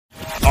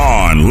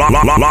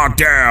Locked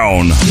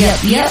down. Yep.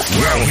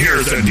 Well,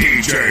 here's the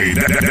DJ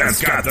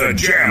that's got the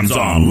jams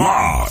on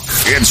lock.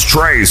 It's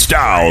Trey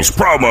Stylez,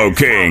 Promo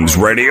Kings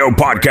Radio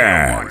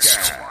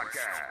Podcast.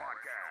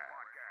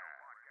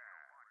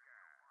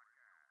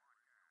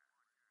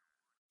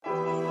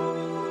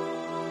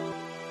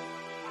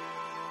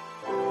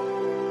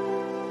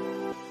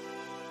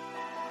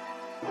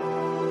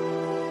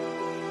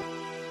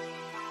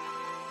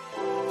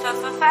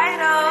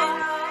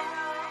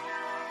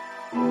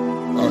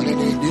 All of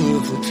this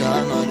beautiful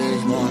time, I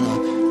just wanna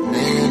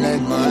make it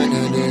like mine, I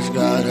just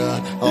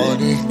gotta. All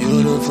this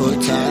beautiful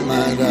time,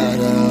 I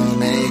gotta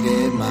make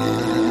it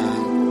mine.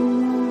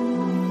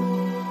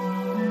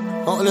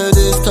 All of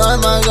this time,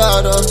 I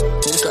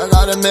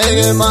gotta make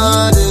it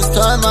mine. This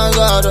time, I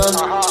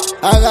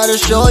gotta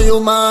show you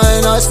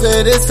mine. I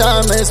say this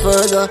time is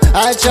further.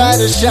 I try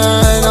to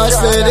shine. I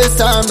say this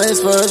time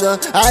is further.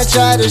 I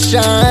try to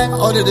shine.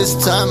 All of this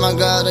time I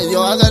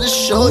gotta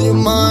show you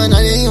mine.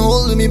 I ain't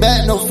holding me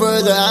back no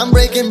further. I'm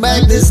breaking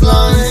back this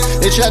line.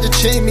 They tried to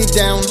chain me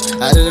down.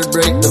 I didn't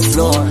break the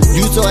floor.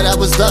 You thought I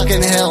was stuck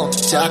in hell.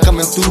 See, I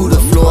coming through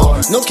the floor.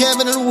 No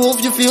cabin in the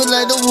wolf. You feel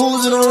like the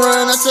wolves in the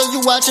run. I saw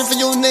you watching for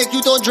your neck.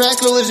 You thought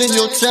Dracula was in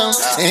your town.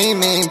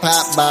 Aiming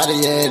pop body,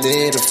 yeah,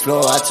 they the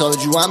floor. I told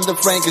you I'm the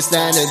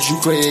Frankenstein that you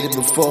created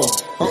before.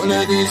 All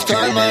of this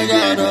time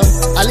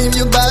I leave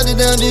your body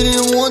down,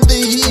 didn't want the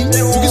heat.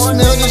 You can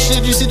smell the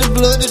shit, you see the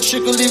blood, the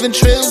trickle, leaving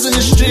trails in the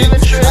street.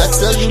 I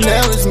tell you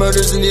now, it's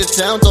murders in your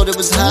town. Thought it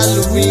was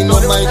Halloween or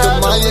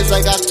Michael Myers,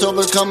 like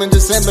October coming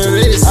December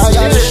is. I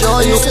gotta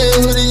show you, say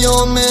hoodie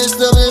on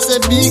messed up, that's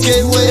that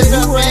BK way.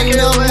 You ran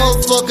up,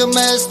 motherfucker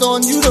mask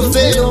on, you the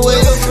fade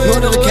away. Go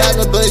to the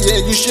caliber,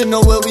 yeah, you should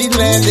know where we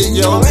landed,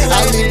 yo.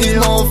 I leave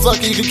these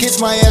motherfuckers, you can kiss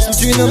my ass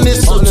between the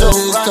mistletoe.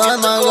 This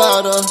time I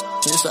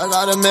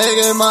gotta make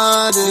it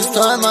mine. This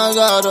time I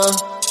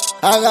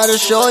gotta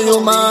show you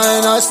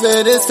mine. I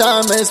say this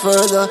time is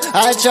further.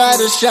 I try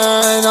to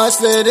shine. I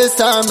say this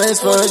time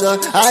is further.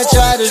 I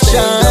try to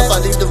shine.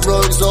 I leave the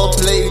roads all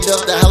played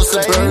up. The house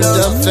is burned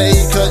up.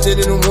 Fake, cause they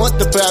didn't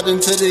want the problem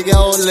till they got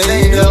all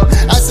laid up.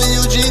 I say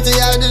you GT,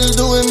 I didn't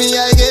do it me.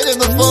 I get it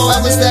before. I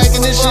was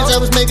stacking the shit.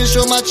 I was making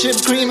sure my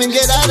chips cream and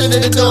get out of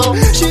the door.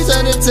 She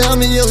tried to tell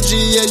me, yo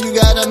G, yeah, you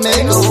gotta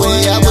make a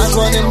way. I was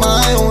running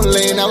my own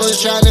lane. I was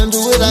trying to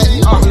do it like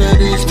all of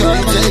these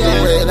time. Take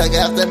away like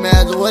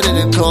aftermath. What did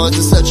it cost?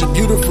 It's such a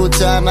beautiful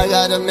time, I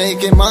gotta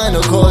make it mine,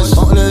 of course.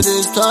 All of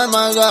this time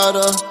I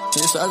gotta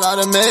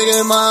make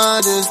it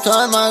mine. This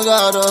time I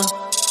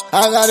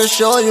gotta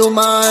show you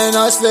mine.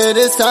 I say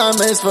this time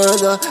is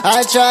further.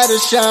 I try to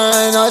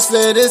shine. I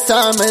say this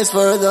time is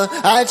further.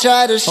 I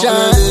try to shine.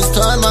 All of this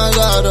time I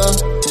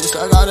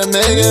gotta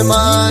make it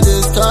mine.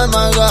 This time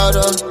I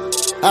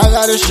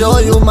gotta show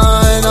you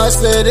mine. I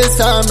say this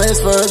time is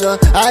further.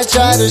 I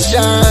try to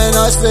shine.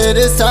 I say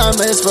this time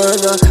is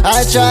further.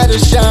 I try to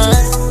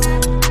shine.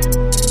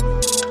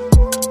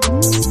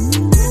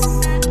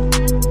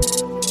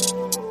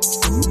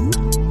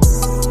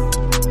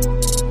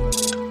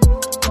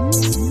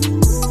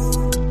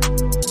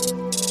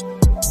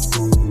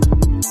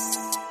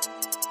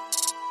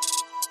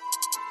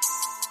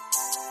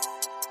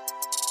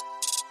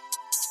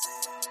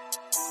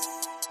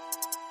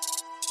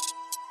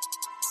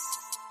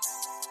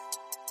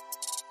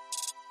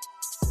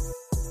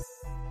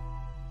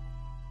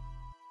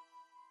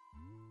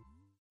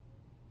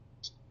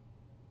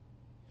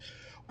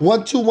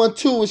 One, two.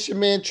 It's your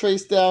man Trey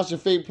Stylez, your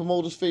favorite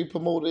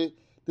promoter.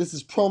 This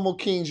is Promo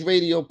Kings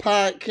Radio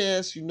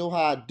Podcast. You know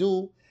how I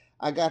do.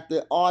 I got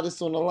the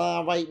artist on the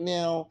line right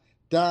now,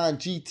 Don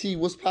GT.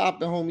 What's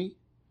poppin', homie? It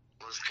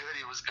was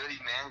goody,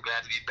 man.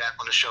 Glad to be back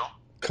on the show.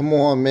 Come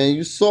on, man.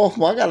 You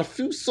sophomore. I got a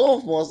few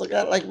sophomores. I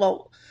got like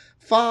about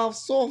 5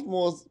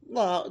 sophomores.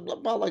 Nah,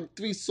 about like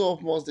 3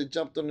 sophomores that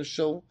jumped on the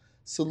show.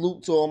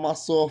 Salute to all my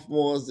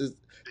sophomores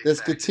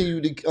that's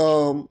continue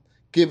to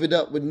give it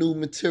up with new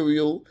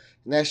material.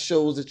 And that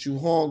shows that you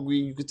hungry,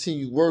 you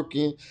continue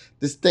working.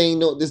 This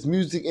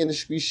music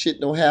industry shit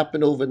don't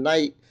happen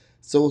overnight.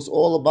 So it's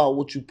all about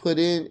what you put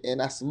in.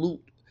 And I salute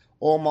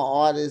all my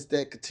artists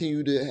that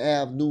continue to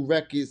have new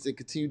records and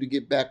continue to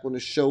get back on the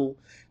show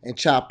and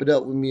chop it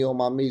up with me on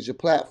my major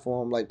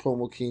platform like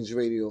Promo Kings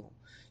Radio.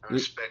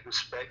 Respect,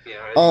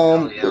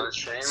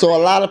 yeah. So a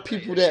lot of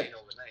people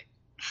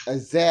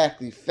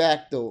exactly,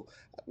 facto.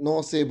 You know what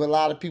I'm saying? But a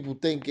lot of people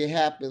think it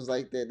happens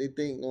like that. They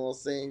think, you know what I'm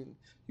saying,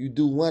 you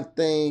do one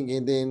thing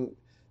and then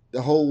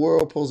the whole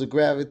world supposed to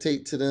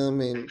gravitate to them,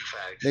 and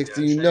next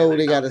thing you know,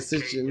 they got to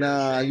sit you.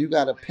 Nah, you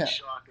got to pound.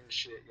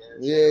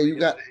 Yeah, you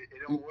got. It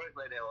don't work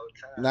like that all the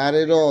time. Not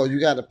at all. You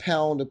got to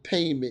pound the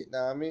payment.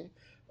 Know what I mean?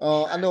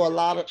 I know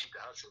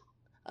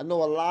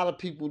a lot of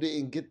people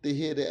didn't get to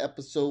hear the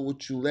episode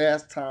with you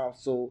last time,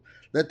 so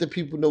let the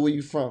people know where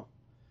you from.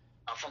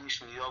 I'm from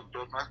East New York,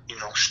 Brooklyn.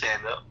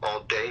 Stand up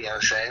all day. You know what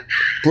I'm saying?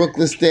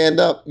 Brooklyn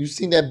stand up. You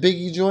seen that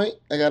Biggie joint?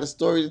 I got a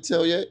story to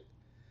tell yet.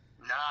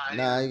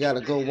 Nah, you gotta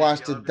go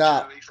watch the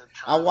doc.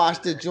 I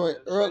watched the joint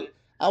early.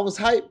 I was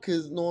hyped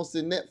because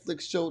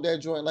Netflix showed that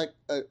joint like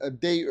a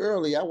day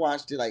early. I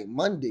watched it like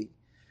Monday.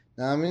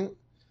 Know what I mean?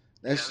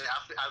 Yeah, That's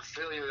I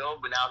feel you, yo,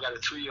 but now I got a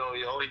 2-year-old,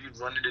 yo. He be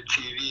running the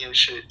TV and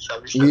shit, so I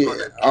be stuck on yeah.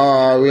 that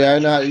TV. Yeah. I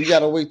know. You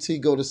gotta wait till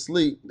you go to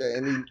sleep,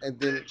 and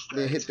then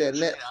hit that I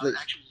was Netflix.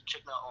 actually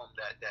checking out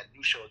that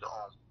new show,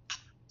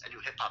 that new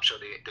hip hop show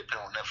they put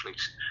on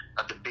Netflix,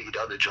 not the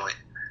other joint.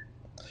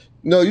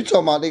 No, you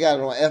talking about they got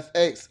it on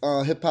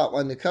FX, Hip Hop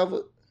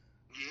Undercover.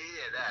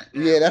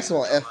 Yeah, Yeah, that's we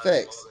on were talking about, like,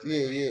 all FX. the,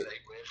 Yeah, like, yeah, like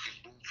where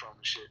everything boom from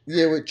and shit.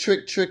 yeah. With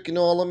Trick, and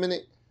all them in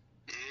it.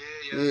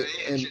 Yeah,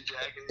 Yeah, shit,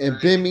 Jack, and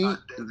Hot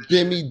Dev and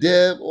shit. Bimmy,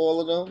 Deb,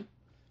 all of them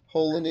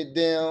holding it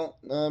down.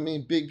 Know what I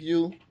mean, Big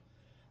U.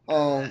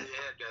 Yeah, that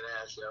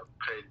ass, yo,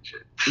 crazy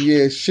shit.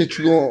 Yeah, shit.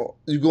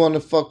 You going to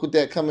fuck with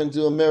that coming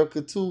to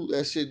America too?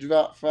 That shit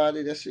drop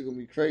Friday. That shit gonna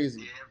be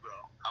crazy. Yeah, bro,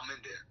 I'm in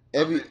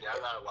there. Every I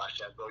gotta watch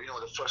that, bro. You know,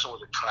 the first one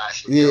was a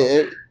classic. yeah,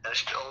 Yo.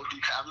 That's the OD.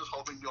 I'm just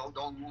hoping you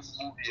don't lose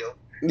the movie, yo.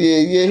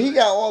 yeah. He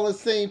got all the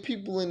same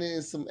people in it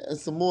and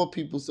some more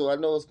people, so I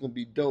know it's gonna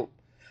be dope.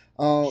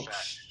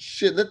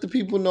 Shit. Let the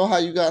people know how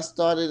you got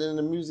started in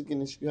the music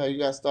industry. How you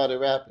got started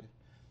rapping.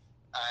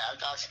 I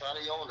got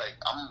started, yo. Like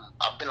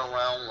I've been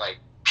around like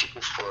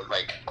people for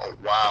like a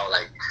while.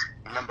 Like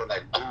remember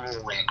like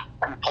Guru and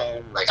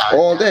Coupon, like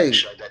All day.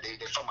 Shit like that.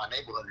 They from my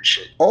neighborhood and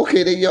shit.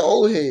 Okay, they your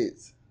old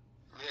heads.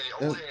 Yeah,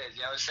 they old heads.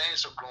 You know what I'm saying?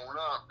 So growing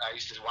up, I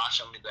used to watch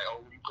them and be like,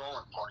 "Oh, where you going?"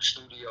 On the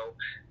studio. You know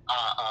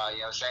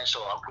what I'm saying?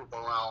 So I grew up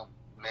around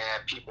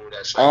mad people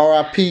that's like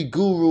R.I.P.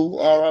 Guru.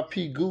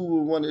 R.I.P.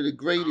 Guru, one of the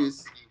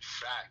greatest.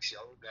 Facts, yo.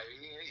 Like,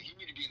 he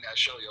need to be in that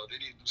show, yo. They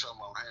need to do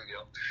something on him,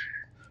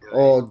 yo.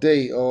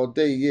 All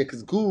day, yeah.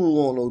 Cause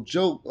Guru on no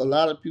joke. A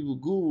lot of people,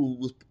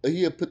 Guru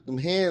he'll put them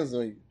hands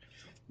on you.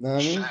 Know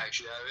what I mean? Facts,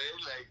 you know what I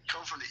mean? Like,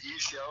 come from the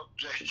East, yo.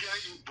 Like, you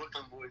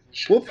Brooklyn boys and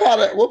shit.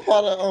 What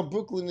part of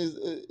Brooklyn is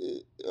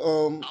I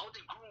don't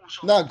think Guru was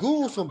from. Nah,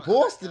 Guru's from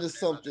Boston or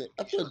something.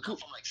 I thought from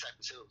like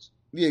Cypress Hills.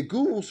 Yeah,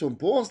 Guru's from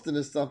Boston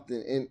or something.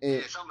 And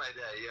Yeah, something like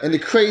that. Yeah. and the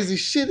crazy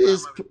shit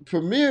is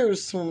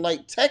Premier's from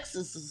like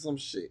Texas or some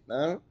shit,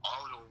 man.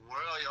 All the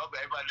world, yo.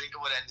 Everybody think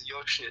about that New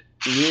York shit.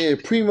 Yeah,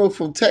 Primo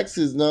from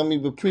Texas, know what I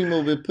mean? But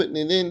Primo been putting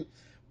it in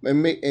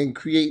and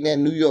creating that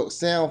New York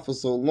sound for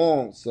so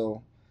long,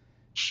 so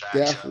Facts,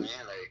 definitely. You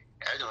know what I mean? Like,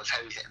 everything was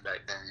heavy hitting back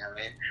then, you know what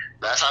I mean?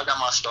 That's how I got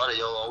my started,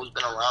 yo. Always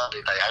been around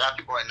it. Like, I got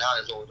people right now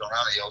that's always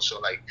around it, yo. So,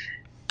 like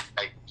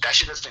that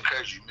shit just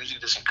encourage you.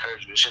 Music just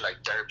encourage you. It's shit like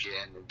therapy at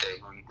the end of the day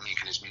when you're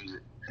making this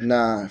music.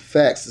 Nah,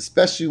 facts.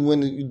 Especially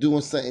when you're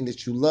doing something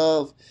that you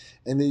love,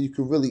 and then you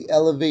can really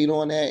elevate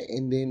on that,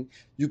 and then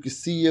you can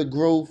see your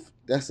growth.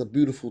 That's a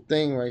beautiful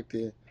thing right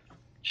there.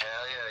 Hell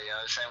yeah, you know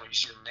what I'm saying? When you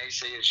see the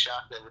naysayers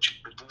shocked at what you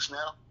produce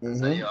now,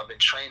 Mm-hmm. like, yo, I've been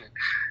training.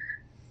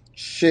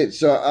 Shit,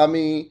 so I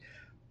mean,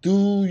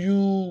 do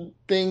you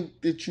think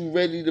that you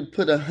ready to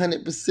put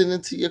 100%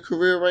 into your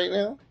career right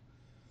now?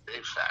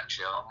 Big facts,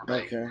 yo.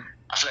 Like, Okay.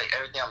 I feel like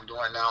everything I'm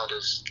doing now,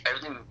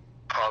 everything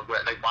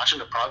progress. Like watching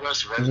the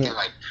progress of everything.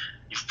 Like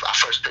I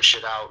first put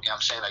shit out. You know what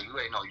I'm saying? Like you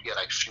already know you get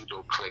like few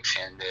little clicks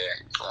here and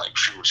there, like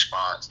few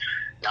response.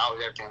 Now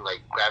everything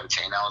like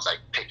gravitating. Now it's like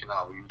picking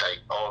up. You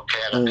like, oh, okay,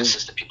 I got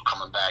consistent people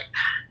coming back. You know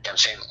what I'm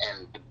saying?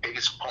 And the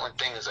biggest important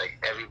thing is like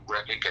every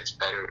record gets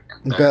better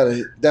and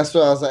better. That's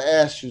what I was gonna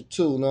ask you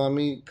too. Know what I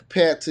mean?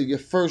 Compared to your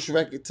first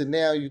record to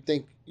now, you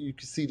think you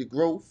can see the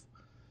growth?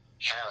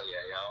 Hell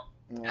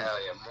yeah, yo. Hell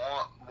yeah.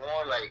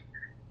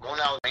 More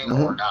now than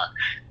more not.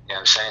 You know what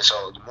I'm saying?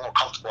 So the more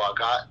comfortable I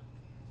got,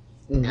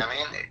 you know what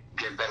I mean?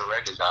 Get better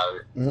records out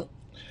of it.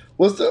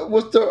 What's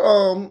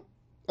the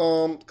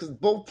because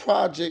both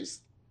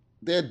projects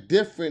they're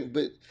different,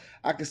 but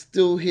I can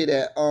still hear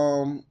that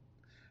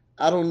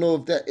I don't know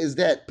if that is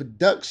that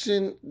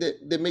production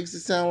that makes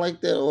it sound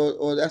like that,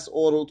 or that's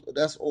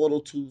auto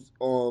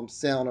to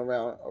sound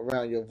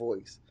around your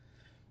voice.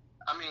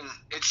 I mean,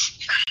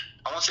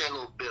 I want to say a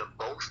little bit of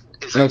both.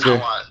 It's like how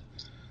I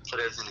put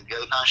everything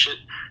together kind of shit.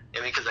 I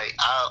mean, because like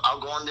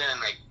I'll go in there and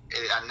like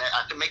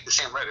I can make the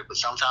same record, but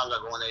sometimes I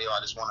go in there, I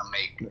just want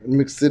to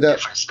mix it up,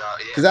 different stuff.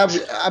 Yeah,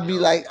 because I'll be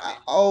like,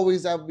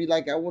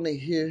 I want to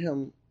hear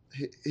him I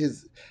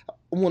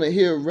want to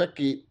hear a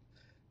record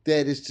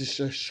that is just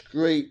a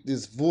straight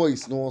this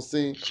voice. You know what I'm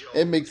saying?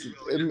 It makes it.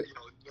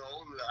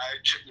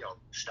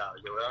 Stop,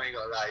 yo. I ain't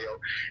gonna lie, yo.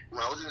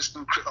 When I was in the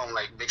studio,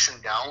 like mixing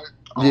down,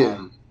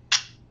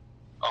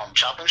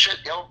 chopping shit,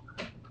 yo.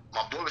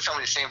 My boy was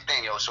telling me the same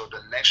thing, yo. So the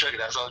next record,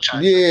 that's all I'm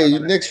trying to do.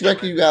 Your next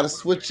record, you gotta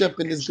switch up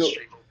and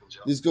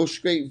just go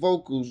straight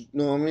vocals. You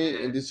know what I mean?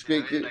 And just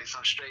straight like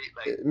some straight,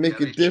 like make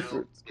a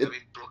difference.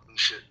 Brooklyn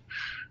shit.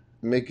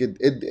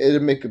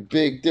 It'll make a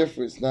big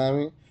difference. Know what I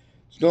mean?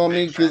 You know what I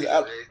mean? Because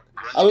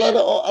I love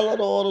the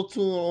auto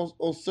tune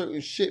on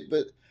certain shit,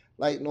 but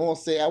like, you know what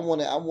I'm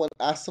saying?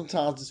 I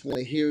sometimes just want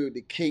to hear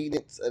the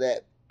cadence of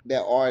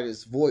that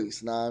artist's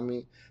voice. Know what I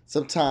mean?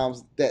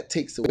 Sometimes that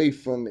takes away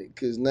from it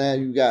because now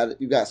you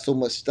got so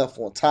much stuff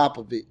on top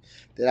of it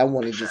that I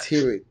want to just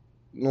hear it.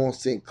 You know what I'm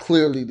saying?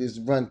 Clearly, just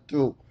run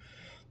through.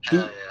 Hell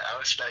yeah, I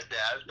respect that.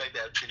 I respect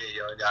that opinion,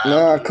 yo.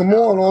 Nah, come on. You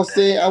know what I'm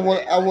saying?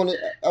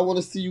 I want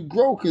to see you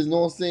grow because, you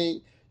know what I'm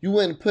saying? You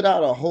wouldn't put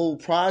out a whole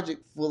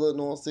project full of, you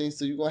know what I'm saying?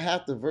 So you're going to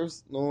have to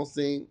verse, you know what I'm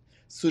saying?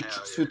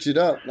 switch it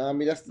up. Now, I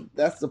mean,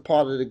 that's the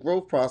part of the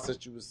growth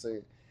process you were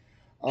saying.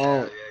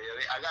 Yeah.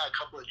 I got a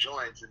couple of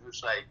joints, and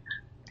it's like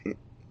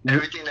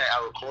everything that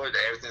I recorded,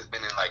 everything's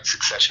been in like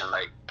succession.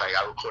 Like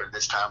I recorded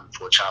this time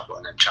before Chopper,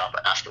 and then Chopper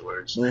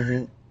afterwards.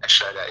 Mm-hmm. And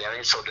shit like that. You know what I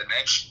mean? So the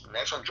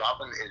next one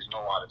dropping is no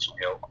autotune,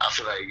 yo. I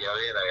feel like, like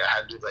I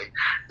had to like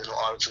there's no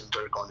autotune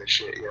dirt on this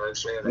shit. You know what I'm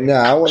saying? Like,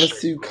 I want to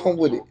see you come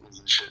with it.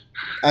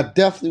 I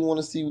definitely want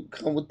to see you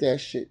come with that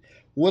shit.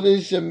 What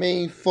is your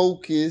main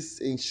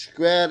focus and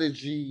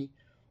strategy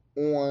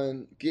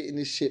on getting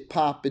this shit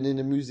popping in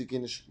the music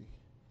industry?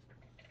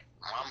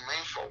 My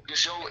main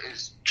focus, yo,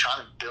 is trying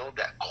to build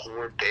that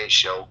core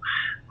base, yo.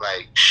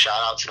 Like, shout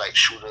out to like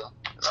Shooter,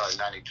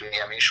 93.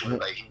 I mean, Shooter,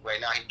 like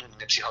right now he's doing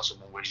Nipsey Hussle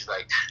move where he's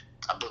like,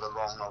 I built a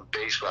long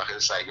base, but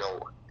it's like, yo,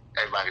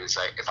 everybody is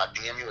like, if I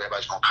DM you,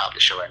 everybody's gonna cop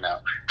this shit right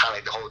now. Kind of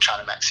like the whole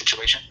China Max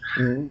situation.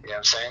 Mm-hmm. You know what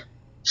I'm saying?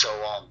 So,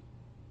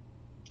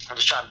 I'm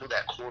just trying to build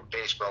that core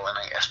base, bro. And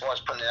like, as far as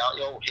putting it out,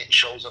 yo, hitting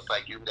shows up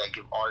like you that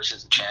give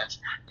artists a chance.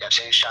 You know what I'm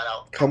saying? Shout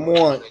out. Come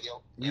on.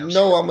 You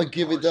know I'm going to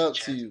give it up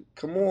to you.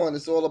 Come on.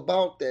 It's all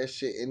about that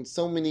shit. And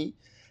so many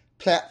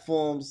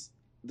platforms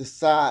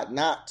decide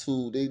not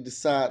to. They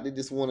decide they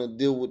just want to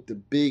deal with the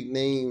big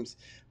names.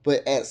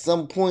 But at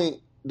some point,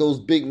 those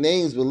big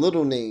names were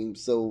little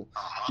names. So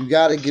you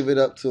got to give it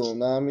up to them.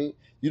 Know what I mean?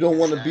 You don't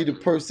want to be the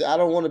person. I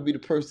don't want to be the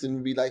person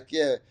to be like,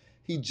 yeah,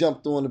 he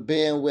jumped on the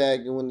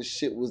bandwagon when the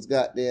shit was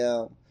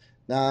goddamn.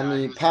 Now I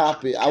mean,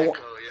 pop it. I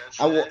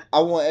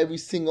want every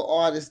single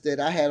artist that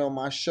I had on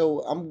my show.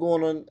 I'm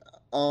going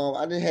on.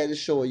 I didn't have this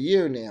show a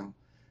year now,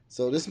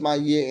 so this is my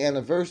year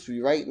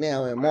anniversary right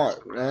now in March.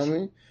 You know what I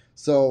mean?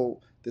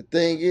 So the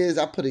thing is,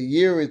 I put a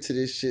year into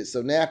this shit,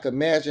 so now I can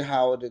imagine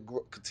how it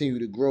continue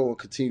to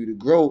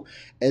grow,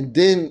 and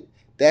then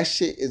that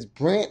shit is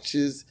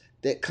branches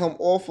that come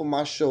off of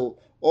my show.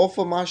 Off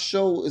of my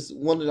show is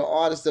one of the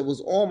artists that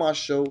was on my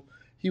show.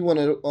 He one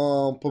of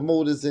the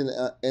promoters in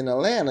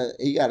Atlanta.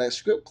 He got a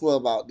script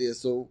club out there.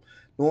 So,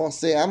 you know what I'm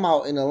saying? I'm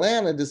out in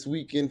Atlanta this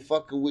weekend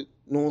fucking with,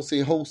 you know what I'm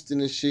saying,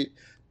 hosting and shit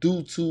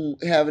due to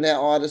having that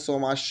artist on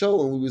my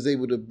show. And we was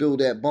able to build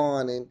that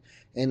bond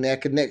and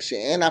that connection.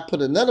 And I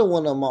put another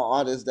one of my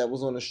artists that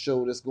was on the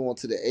show that's going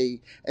to the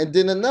A. And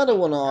then another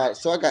one of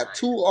artists. So I got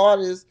 2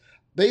 artists.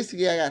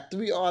 Basically, I got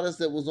 3 artists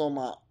that was on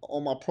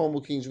my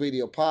Promo Kings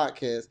Radio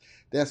podcast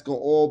that's going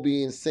to all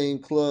be in the same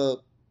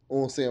club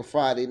on saying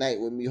Friday night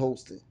with me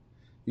hosting.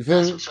 You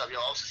feel me? What's up, yo.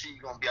 I also see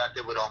you gonna be out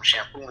there with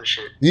Shampoo and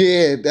shit.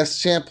 Yeah, that's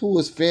Shampoo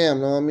is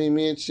fam, know what I mean?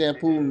 Me and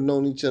Shampoo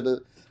known each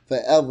other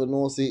forever, know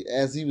what I'm saying?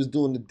 As he was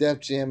doing the Def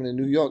Jam in the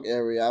New York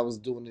area, I was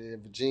doing it in the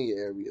Virginia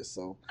area,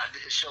 so. I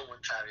did a show one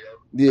time,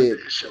 yo.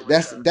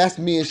 Yeah, that's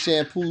me and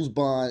Shampoo's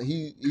bond.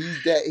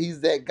 He's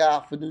that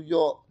guy for New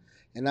York,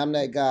 and I'm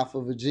that guy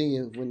for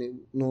Virginia when it, you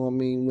know what I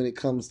mean, when it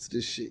comes to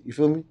this shit. You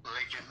feel me?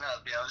 Waking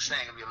up, you know what I'm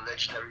saying? It'll be a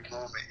legendary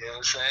moment, you know what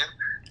I'm saying?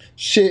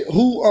 Shit,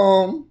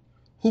 who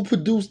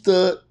produced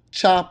the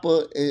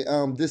Chopper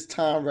and This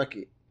Time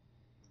record?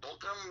 Both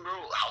of them, bro.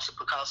 House of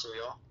Picasso,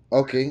 yo.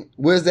 Okay,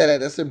 where's that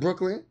at? That's in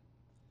Brooklyn.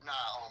 Nah,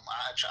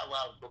 I travel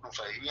out of Brooklyn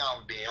for he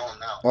on Beyond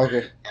now. Okay.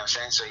 You know what I'm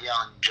saying? So he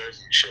out in New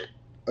Jersey and shit.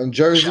 In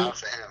Jersey. Shout out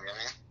to him, you know what I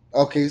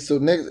mean? Okay,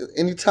 so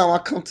anytime I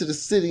come to the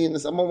city and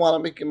I'm while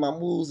I'm making my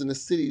moves in the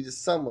city this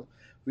summer,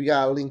 we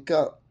gotta link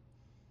up.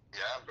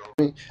 Yeah,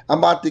 bro. I'm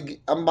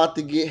about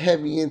to get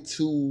heavy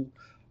into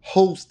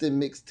hosting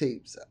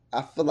mixtapes.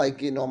 I feel like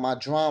getting on my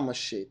drama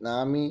shit, know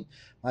what I mean?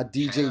 My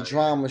DJ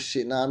drama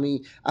shit, know what I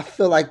mean? I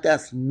feel like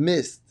that's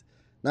missed.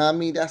 Know what I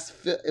mean?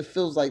 It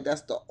feels like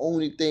that's the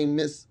only thing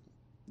missed.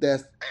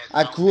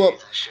 I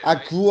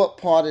grew up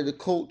part of the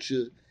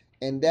culture,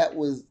 and that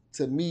was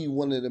to me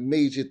one of the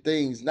major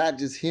things, not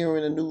just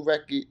hearing a new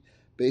record,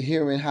 but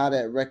hearing how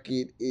that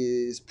record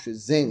is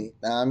presented.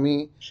 Know what I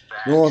mean?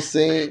 You know what I'm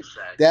saying?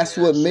 That's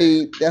what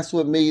made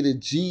a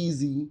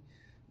Jeezy, you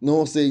know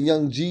what I'm saying,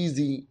 Young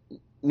Jeezy, you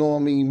know what I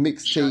mean,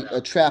 mixtape,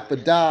 a Trap or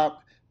Die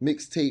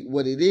mixtape,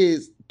 what it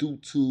is, due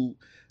to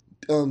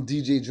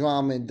DJ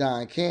Drama and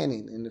Don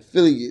Cannon and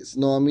affiliates,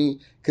 you know what I mean?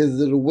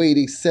 Because of the way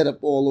they set up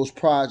all those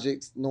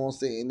projects, you know what I'm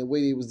saying, and the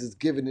way they was just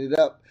giving it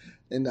up,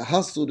 and the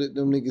hustle that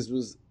them niggas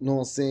was, you know what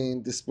I'm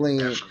saying,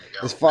 displaying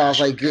as far as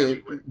like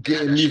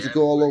getting music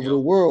all over the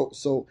world.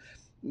 So,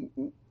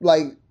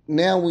 like,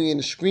 now we in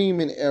the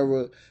screaming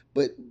era,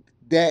 but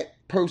that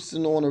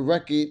person on the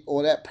record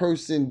or that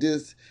person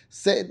just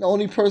said, the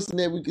only person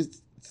that we could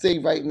say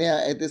right now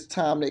at this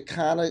time that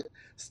kind of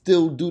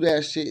still do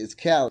that shit is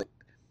Khaled.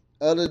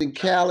 Other than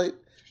Khaled,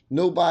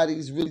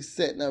 nobody's really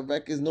setting up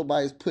records.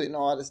 Nobody's putting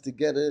artists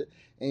together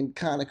and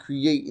kind of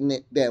creating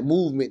that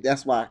movement.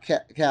 That's why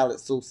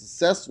Khaled's so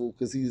successful,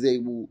 because he's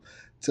able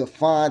to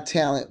find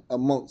talent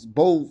amongst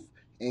both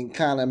and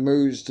kind of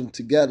merge them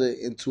together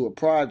into a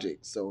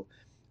project. So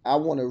I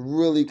want to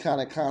really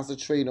kind of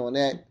concentrate on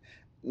that.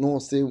 You know what I'm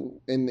saying?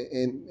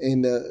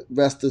 In the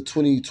rest of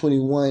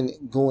 2021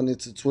 going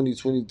into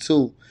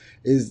 2022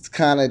 is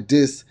kind of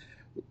this.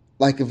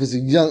 Like if it's a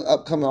young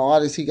upcoming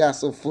artist, he got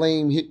some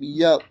flame, hit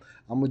me up.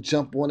 I'm gonna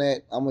jump on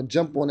that. I'm gonna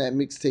jump on that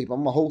mixtape.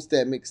 I'm gonna host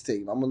that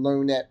mixtape. I'm gonna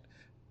learn that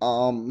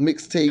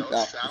mixtape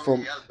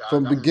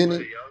from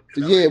beginning.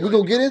 Yeah, we're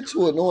gonna get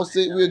into it, know what I'm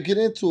saying? We'll get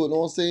into it, know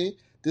what I'm saying?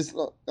 Just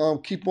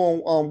keep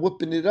on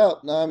whipping it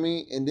up, know what I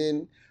mean? And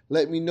then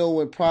let me know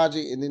when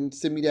project, and then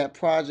send me that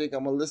project.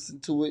 I'm gonna listen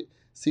to it,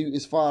 see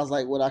as far as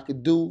like what I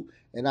could do,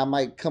 and I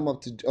might come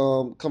up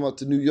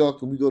to New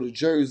York, and we go to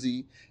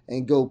Jersey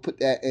and go put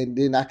that, and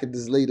then I could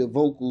just lay the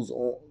vocals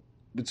on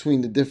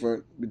between the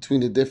different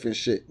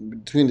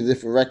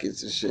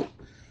records and shit.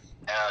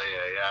 Hell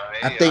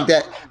yeah. I think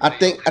that I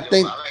think I like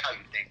how you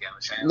think, you know what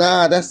I'm saying?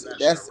 nah, Like,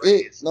 that's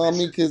it. it's Know what I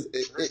mean? missing.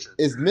 Because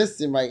it's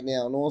missing right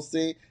now. Know what I'm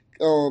saying?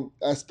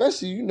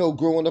 Especially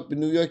growing up in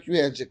New York, you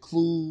had your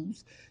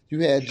Clues, you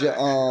had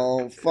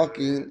your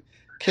fucking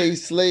K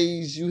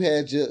Slays, you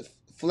had your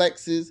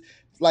Flexes.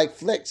 Like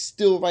Flex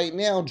still right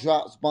now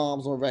drops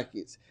bombs on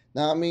records.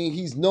 Now I mean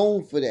he's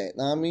known for that.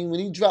 Now I mean when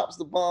he drops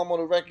the bomb on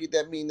a record,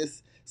 that means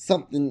it's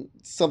something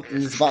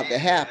is about to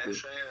happen.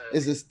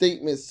 It's a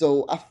statement.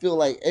 So I feel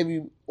like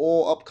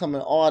all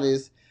upcoming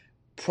artists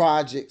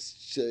projects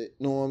should,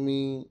 know what I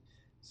mean,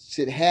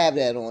 should have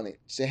that on it.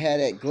 Should have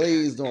that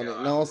glazed on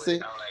it. Know what I'm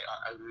saying?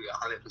 I agree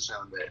 100%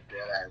 on that.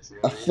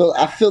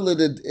 I feel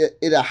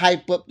it'll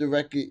hype up the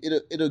record.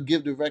 It'll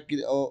give the record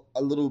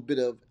a little bit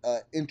of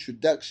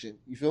introduction.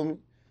 You feel me?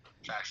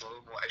 Facts, a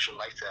little more extra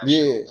life to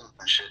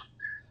that shit.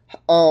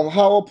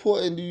 How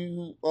important do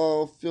you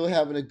feel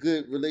having a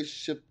good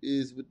relationship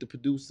is with the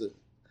producer?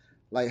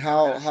 Like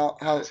That's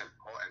important,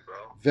 bro.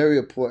 Very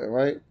important,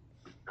 right?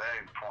 Very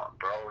important,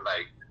 bro.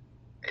 Like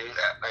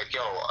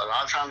yo, a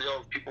lot of times,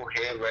 yo, people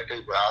hear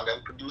records without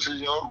them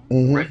producers, yo.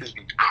 Records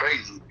be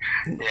crazy.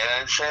 You know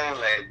what I'm saying?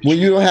 Like when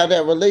you don't have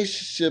that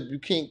relationship, you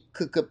can't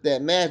cook up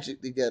that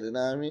magic together.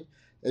 Know what I mean?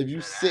 If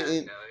you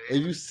sitting,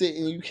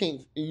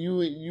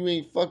 you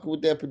ain't fucking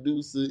with that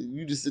producer.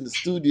 You just in the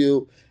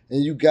studio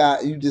and you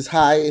just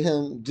hired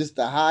him just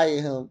to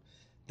hire him.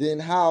 Then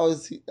how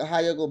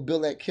y'all gonna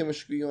build that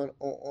chemistry on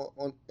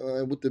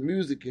with the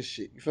music and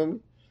shit? You feel me?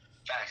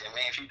 Facts. I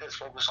mean, if you just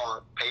focus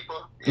on paper,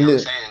 you know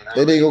what I'm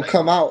saying? It ain't gonna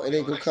come out. It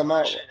ain't gonna come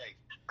out.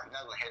 I'm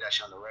not gonna hear that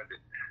shit on the record.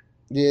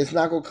 Yeah, it's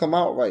not gonna come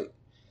out right.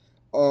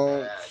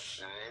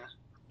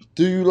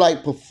 Do you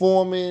like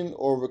performing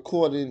or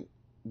recording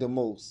the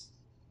most?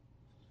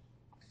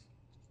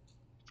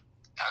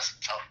 That's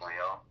a tough one,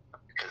 yo.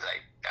 Because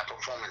like that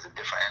performance is a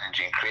different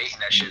energy, and creating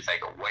that shit is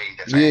like a way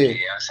different energy.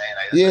 You know what I'm saying?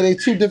 Like, they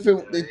two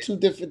different. They two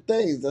different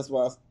things. That's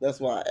why I asked. Yeah,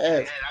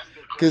 that's a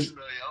good question,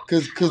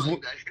 though, yo.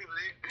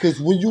 Because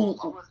when you,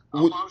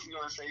 I'm honestly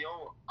gonna say,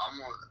 yo,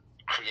 I'm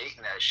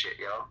creating that shit,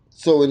 yo.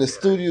 So in the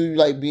studio, you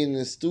like being in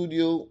the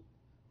studio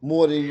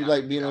more than you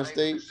like being on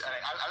stage?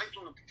 I like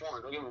doing the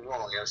performance. Don't get me wrong. You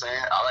know what I'm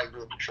saying? I like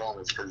doing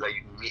performance because like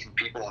you meeting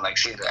people and like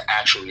seeing the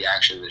actual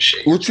reactions and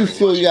shit. What you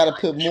feel you got to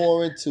put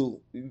more into?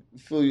 You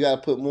feel you got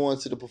to put more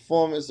into the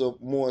performance or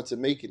more into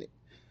making it?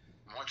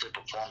 More into the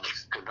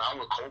performance. Because now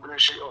with COVID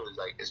and shit, yo,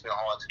 it's been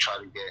hard to try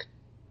to get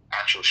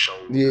actual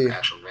shows,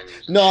 actual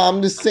venues. No,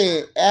 I'm just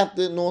saying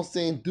after. No, I'm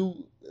saying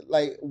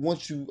like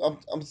once you.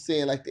 I'm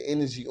saying like the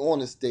energy on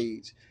the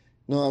stage.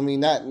 You know what I mean?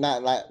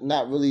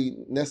 Not really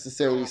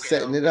necessarily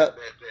setting it up. I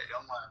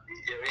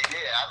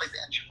like the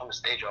energy from the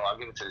stage, yo. I'll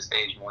give it to the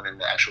stage more than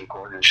the actual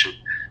recording and shit.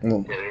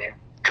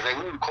 Because like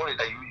when you record it,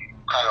 like you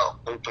kind of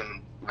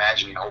open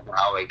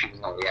how like people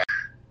gonna react.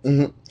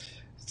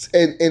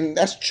 And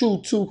that's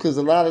true too, because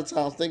a lot of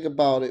times, think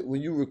about it,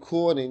 when you're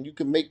recording, you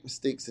can make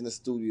mistakes in the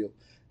studio.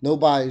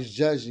 Nobody's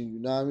judging you,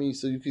 know what I mean?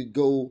 So you could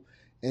go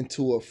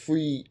into a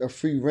free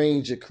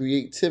range of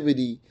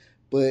creativity,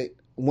 but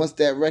once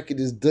that record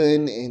is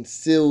done and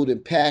sealed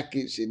and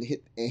packaged and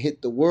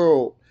hit the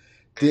world,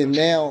 then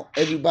now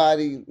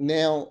everybody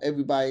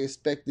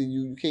expecting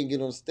you. You can't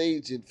get on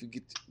stage and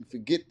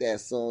forget that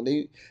song.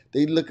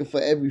 They looking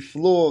for every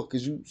flaw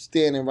because you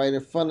standing right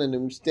in front of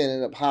them, you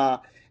standing up high,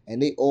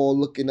 and they all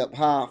looking up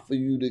high for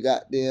you to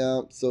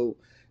goddamn. So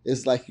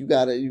it's like you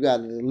gotta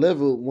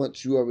deliver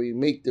once you already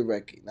make the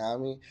record. Know what I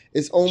mean?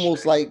 It's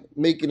almost like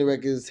making the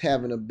record is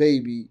having a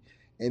baby.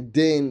 And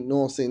then, you know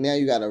what I'm saying, now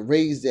you got to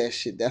raise that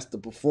shit. That's the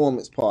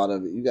performance part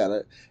of it. You got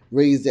to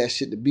raise that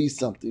shit to be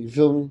something. You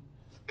feel me?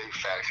 Big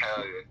facts,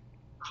 hell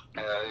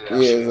yeah.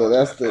 Yeah, so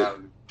that's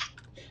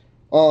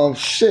the...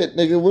 shit,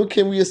 nigga, when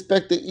can we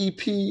expect an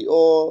EP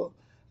or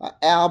an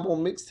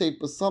album,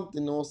 mixtape or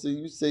something? You know what I'm saying?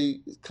 You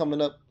say it's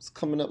coming up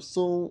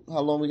soon.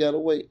 How long we got to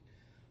wait?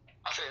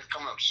 I say it's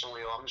coming up soon,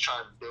 yo. I'm just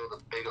trying to build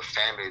a bigger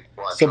fan base.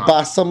 So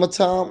by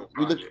summertime,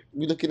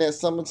 we looking at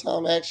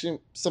summertime action,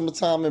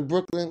 summertime in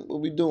Brooklyn. What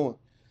we doing?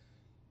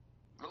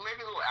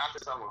 Maybe a little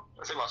after summer.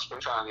 Let's say about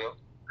springtime, yo.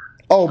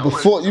 Oh,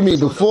 before you mean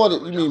before the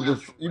I'm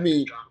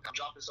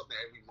dropping something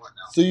every month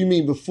now. So you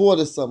mean before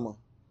the summer?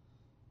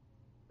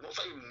 Most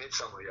likely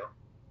midsummer, yo.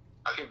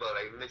 I think about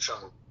like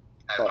midsummer.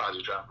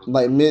 Project dropping.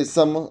 Like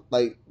midsummer,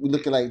 like we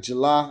looking like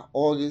July,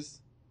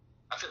 August.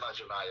 I say about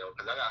July, yo,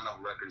 because I got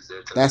enough records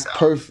there. That's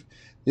perfect,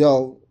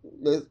 yo.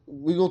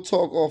 We gonna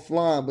talk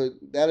offline, but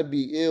that'd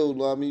be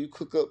ill. I mean, you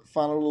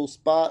find a little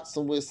spot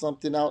somewhere,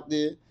 something out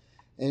there.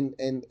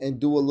 and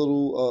do a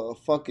little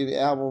fucking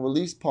album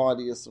release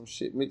party or some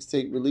shit,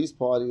 mixtape release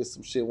party or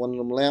some shit, one of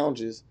them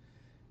lounges.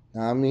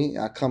 Know what I mean?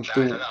 I come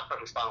through. You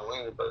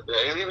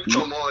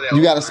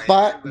got a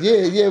spot?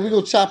 Yeah, we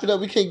gonna chop it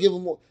up. We can't give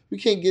them more. We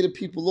can't give the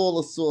people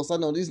all the sauce. I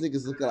know these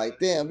niggas looking like,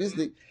 damn, these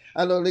niggas.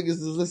 I know niggas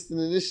is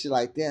listening to this shit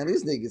like, damn,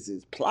 these niggas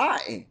is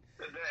plotting.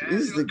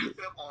 These niggas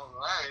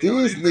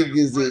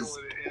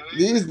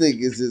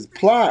is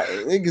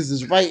plotting. Niggas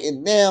is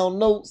writing down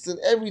notes and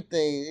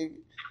everything.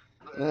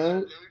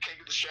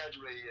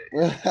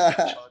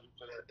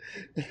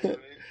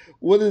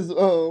 What is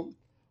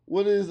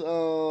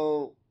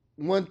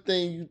one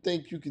thing you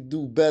think you could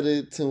do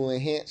better to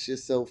enhance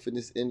yourself in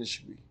this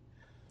industry?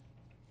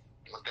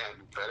 One thing I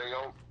do better,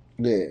 yo?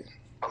 Yeah.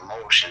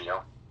 Promotion,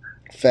 yo.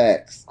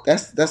 Facts.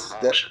 That's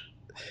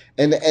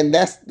and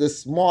that's a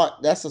smart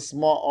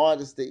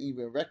artist to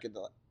even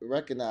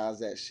recognize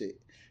that shit.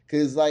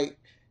 Cause like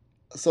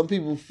some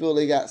people feel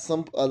they got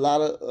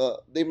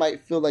they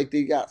might feel like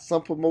they got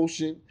some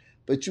promotion,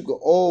 but you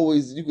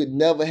could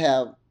never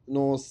have, you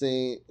know what I'm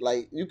saying?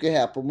 Like you can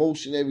have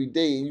promotion every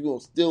day and you're gonna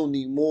still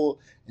need more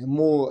and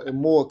more and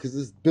more because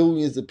there's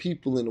billions of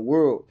people in the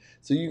world.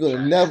 So you're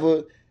gonna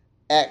never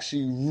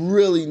actually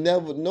really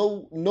never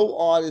no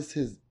artist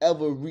has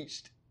ever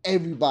reached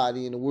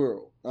everybody in the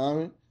world. You know what I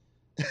mean?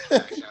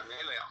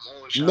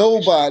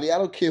 Nobody, I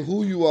don't care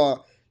who you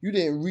are, you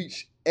didn't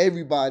reach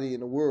everybody in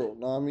the world.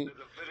 You know what I mean?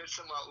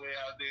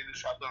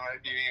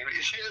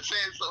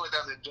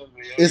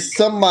 It's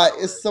somebody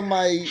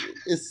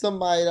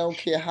I don't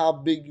care how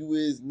big you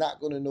is, not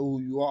gonna know who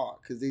you are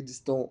because they're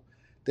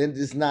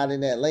just not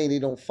in that lane. They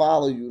don't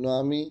follow you. You know what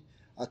I mean?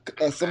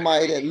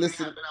 Somebody that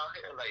listen.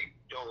 Like,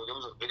 yo, there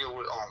was a video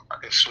with I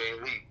think Sway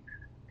Lee.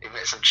 He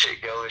met some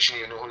chick, yo, and she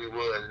didn't know who he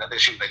was, and I think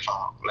she was like from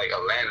like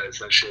Atlanta or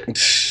some shit.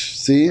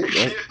 See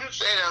it?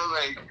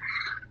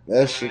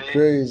 That shit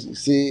crazy.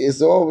 See,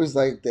 it's always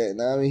like that.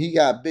 Now, I mean, he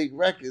got big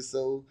records,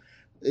 so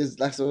it's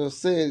like what I'm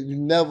saying. You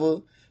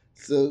never,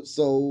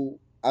 so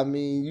I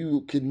mean,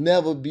 you can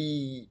never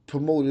be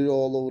promoted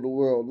all over the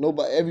world.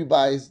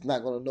 Everybody's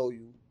not gonna know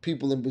you.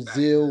 People in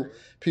Brazil,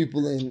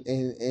 people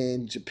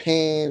in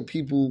Japan,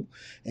 people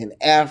in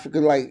Africa.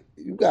 Like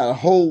you got a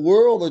whole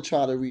world to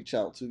try to reach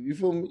out to. You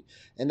feel me?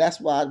 And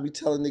that's why I be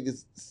telling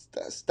niggas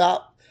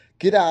stop,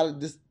 get out of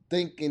this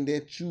thinking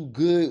that you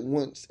good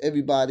once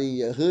everybody in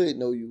your hood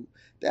know you.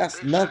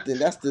 That's nothing.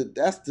 That's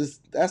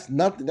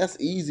nothing. That's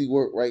easy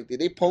work right there.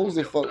 They pose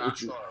and fuck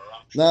with you.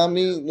 Know what I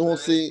mean? You know what I'm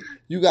saying?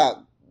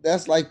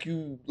 That's like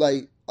you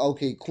like,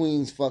 okay,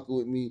 Queens fucking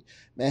with me,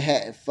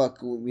 Manhattan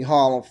fucking with me,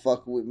 Harlem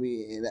fucking with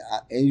me,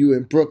 and you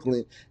in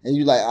Brooklyn, and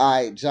you like, all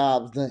right,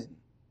 job's done.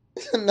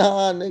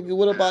 Nah, nigga,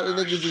 what about the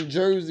niggas in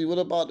Jersey? What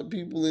about the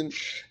people in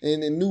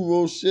New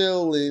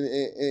Rochelle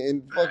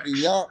and fucking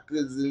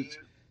Yonkers?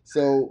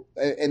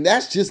 And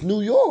that's just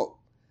New York.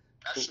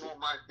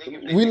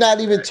 We're not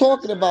even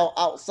talking about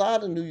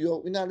outside of New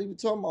York. We're not even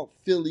talking about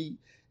Philly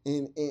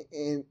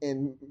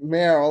and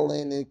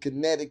Maryland and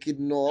Connecticut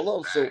and all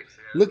of them. So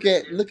look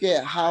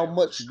at how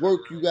much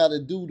work you got to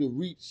do to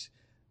reach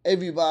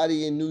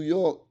everybody in New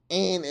York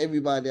and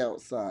everybody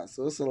outside.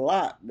 So it's a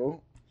lot, bro.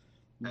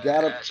 You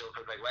gotta. Like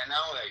right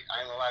now, like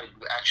I ain't gonna lie,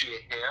 you actually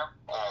here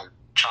on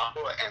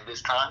Chopper and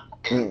this time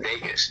in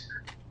Vegas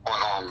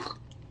on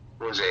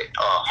what was it?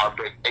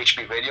 Heartbreak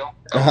HB Radio.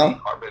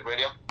 Heartbreak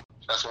Radio.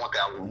 That's one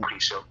thing I will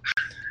increase. So.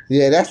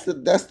 Yeah, that's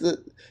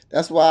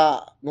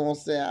why, you know what I'm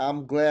saying,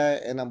 I'm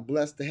glad and I'm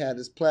blessed to have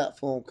this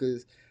platform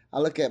because I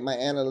look at my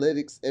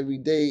analytics every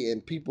day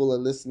and people are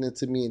listening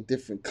to me in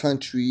different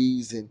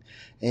countries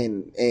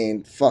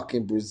and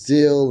fucking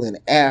Brazil and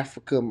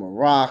Africa,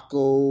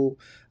 Morocco,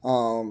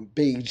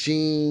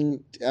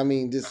 Beijing. I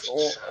mean, just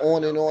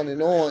on and on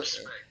and on.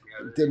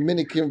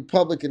 Dominican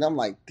Republic, and I'm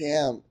like,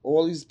 damn,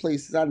 all these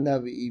places I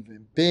never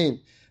even been,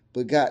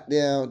 but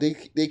goddamn,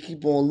 they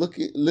keep on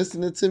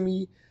listening to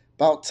me.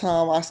 About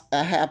time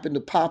I happen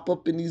to pop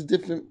up in these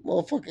different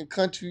motherfucking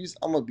countries,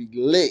 I'm gonna be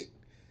lit.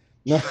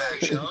 No.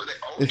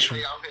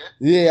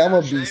 Yeah, I'm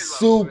gonna be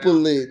super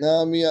lit. Know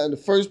what I mean? And the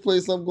first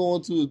place I'm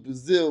going to is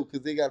Brazil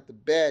because they got the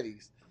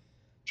baddies,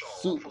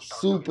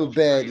 super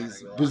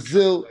baddies.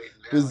 Brazil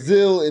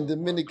and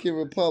Dominican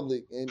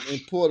Republic and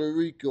Puerto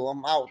Rico.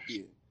 I'm out there.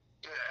 You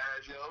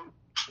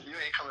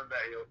ain't coming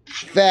back, yo.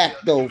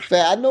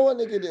 Fact. I know a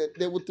nigga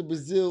that went to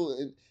Brazil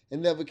and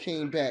never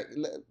came back.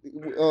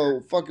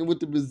 Fucking with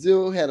the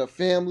Brazil, had a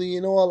family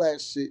and all that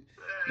shit,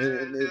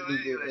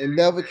 and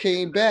never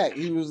came back.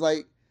 He was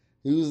like,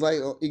 he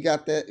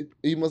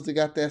must have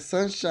got that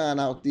sunshine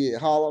out there,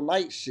 Harlem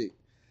Night shit.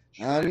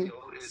 I mean,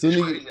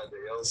 soon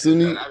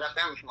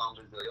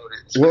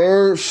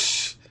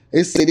worse.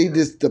 They say they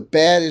just the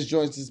baddest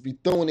joints just be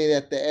throwing it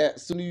at the air.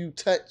 Soon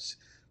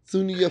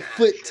as your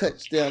foot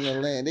touch down the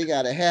land, they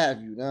gotta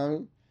have you, know what I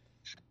mean?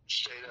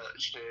 Straight up,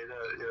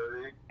 yo.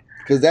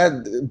 Cause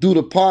that due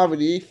to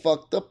poverty, they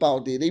fucked up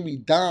out there. They be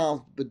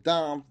dimes with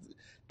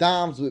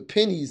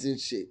pennies and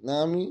shit. Know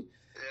what I mean?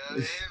 Yeah,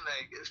 man,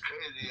 like it's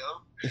crazy, yo.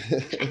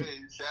 It's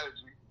crazy,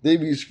 savage. They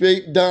be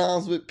straight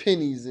dimes with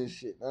pennies and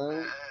shit. Know what I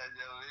mean?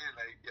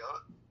 Like yo.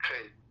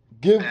 Crazy.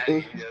 Give You know what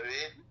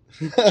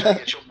I mean? Try to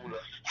get your moolah.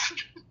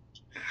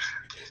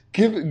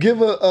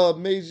 give a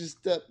major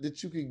step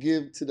that you could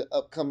give to the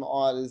upcoming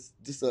artists.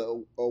 Just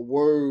a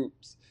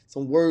words,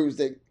 some words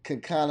that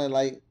can kind of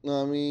like, you know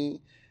what I mean,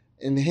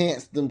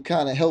 enhance them,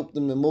 kind of help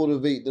them and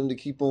motivate them to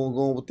keep on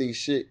going with their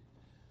shit.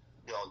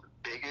 Yo, the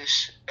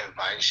biggest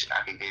advice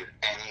I could give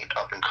any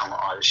up and coming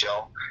artist,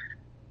 yo,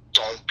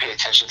 don't pay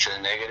attention to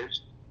the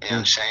negatives. You know what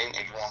I'm saying?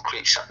 If you want to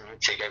create something new,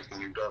 take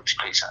everything you build to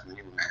create something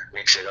new, man.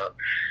 Mix it up.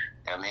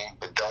 You know what I mean?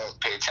 But don't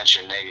pay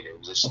attention to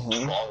negatives. Just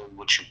follow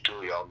what you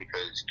do, yo,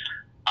 because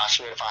I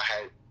swear if I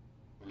had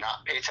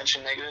not paid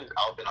attention to negatives,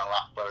 I would have been a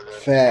lot further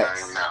than I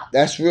am now.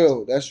 That's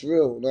real. That's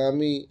real. You know what I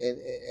mean?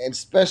 And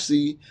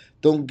especially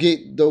don't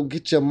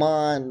get your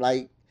mind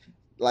like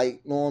you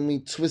know what I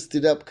mean,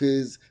 twisted up,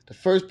 because the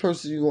first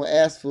person you're gonna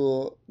ask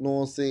for, you know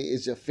what I'm saying,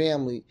 is your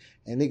family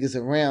and niggas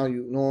around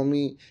you, you know what I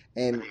mean?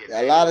 And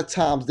a lot of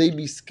times they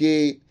be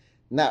scared,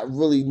 not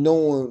really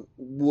knowing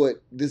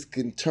what this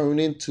can turn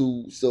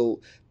into.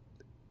 So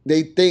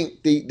they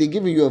think they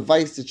giving you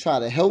advice to try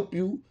to help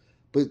you,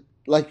 but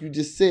like you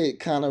just said,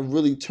 kind of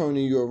really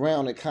turning you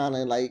around and kind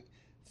of like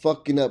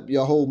fucking up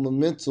your whole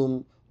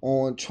momentum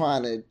on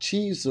trying to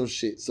achieve some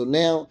shit. So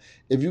now,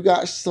 if you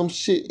got some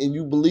shit and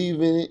you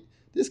believe in it,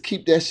 just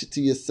keep that shit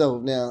to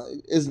yourself. Now,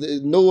 it's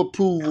no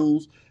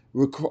approvals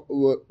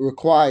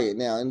required.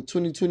 Now, in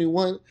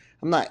 2021,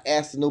 I'm not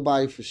asking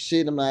nobody for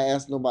shit. I'm not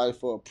asking nobody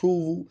for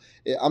approval.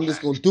 I'm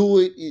just gonna do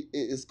it.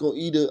 It's gonna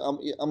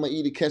I'm gonna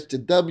either catch the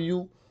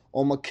W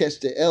or I'm gonna catch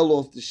the L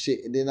off the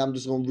shit, and then I'm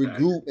just gonna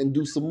regroup and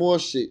do some more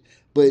shit.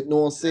 But you know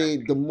what I'm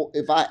saying? The more,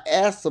 if I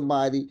ask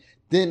somebody,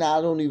 then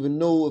I don't even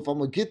know if I'm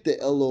gonna get the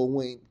L or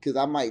win, because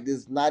I might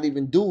just not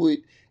even do it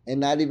and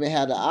not even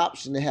have the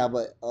option to have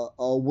a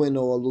win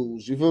or a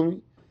lose. You feel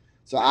me?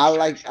 So I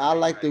like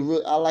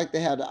to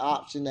have the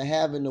option of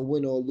having a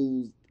win or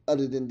lose,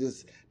 other than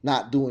just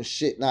not doing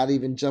shit, not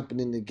even jumping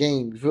in the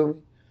game. You feel me?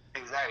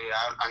 Exactly.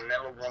 I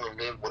never want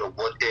to live with a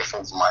what if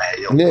over my head.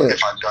 Yo, what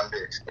if I done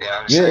this? You know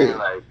what I'm saying?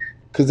 Like,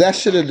 because that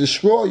shit'll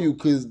destroy you,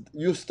 because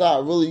you'll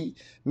start really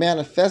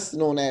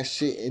manifesting on that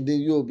shit, and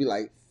then you'll be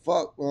like,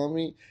 fuck, you know what I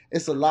mean?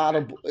 It's a lot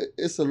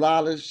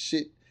of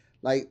shit,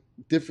 like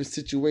different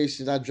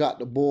situations I dropped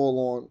the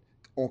ball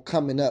on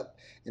coming up,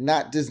 and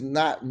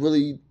not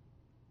really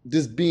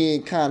just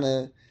being kind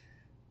of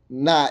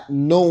not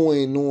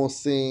knowing, you know what I'm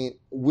saying,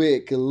 where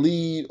it could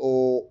lead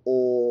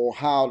or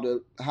how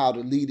to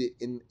lead it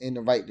in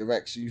the right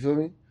direction. You feel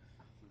me?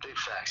 Big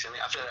facts. I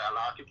mean, I feel like a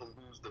lot of people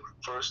lose the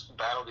first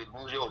battle they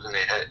lose yours in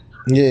their head.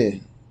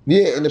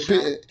 Yeah, and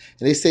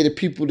they say the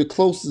people the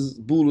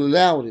closest boo the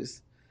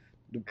loudest.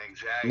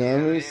 Exactly. You know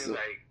what I mean? So,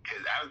 like,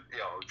 cause I'm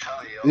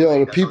telling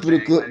you, the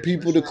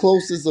people the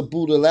closest are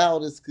boo the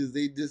loudest, because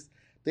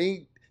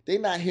they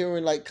not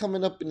hearing, like,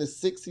 coming up in the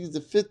 60s,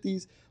 the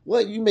 50s.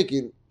 What, you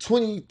making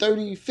 20,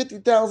 30,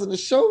 50,000 a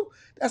show?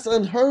 That's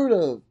unheard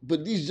of.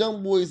 But these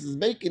young boys is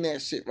making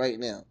that shit right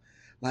now.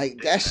 Like,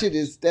 that shit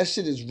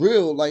is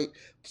real. Like,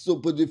 so,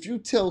 but if you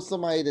tell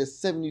somebody that's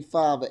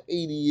 75 or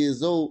 80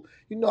 years old,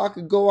 you know, I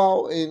could go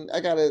out and I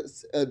got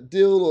a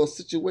deal or a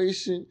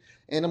situation,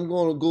 and I'm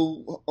going to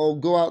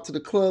go out to the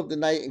club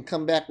tonight and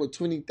come back with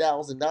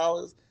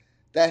 $20,000.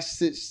 That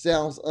shit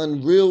sounds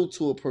unreal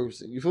to a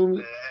person. You feel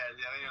me?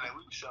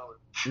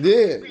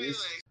 Yeah.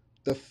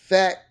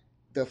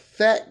 The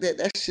fact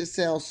that shit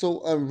sounds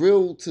so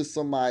unreal to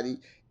somebody,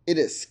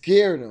 it'll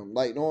scare them.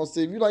 Like, you know what I'm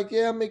saying? If you're like,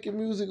 yeah, I'm making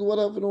music or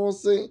whatever, you know what I'm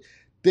saying?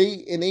 They,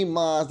 in their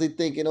minds, they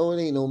thinking, oh,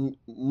 it ain't no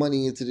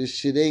money into this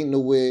shit. It ain't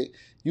nowhere.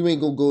 You ain't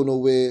gonna go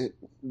nowhere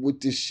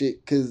with this shit.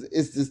 Because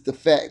it's just the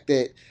fact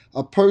that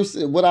a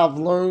person, what I've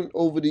learned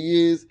over the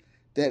years,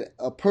 that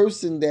a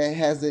person that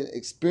hasn't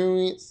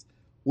experienced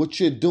what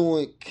you're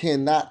doing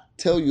cannot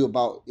tell you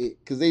about it,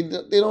 because they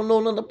don't know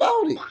nothing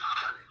about it.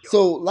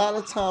 So a lot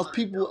of times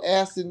people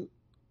asking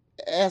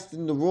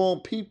the wrong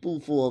people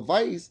for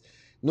advice.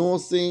 You know what I'm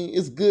saying?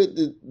 It's good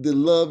to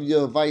love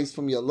your advice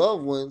from your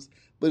loved ones,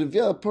 but if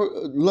your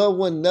loved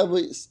one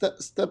never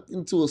stepped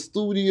into a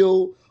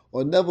studio,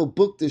 or never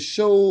booked a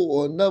show,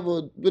 or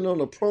never been on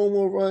a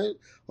promo run,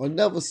 or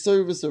never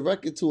serviced a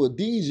record to a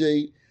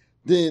DJ,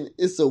 then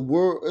it's a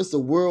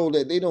world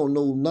that they don't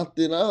know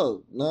nothing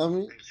of. You know what I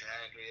mean? Exactly.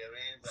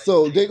 Like,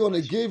 so they're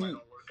gonna give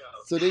you.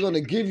 So they're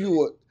gonna give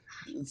you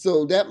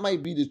so that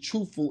might be the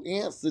truthful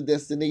answer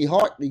that's in their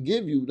heart to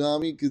give you, know what I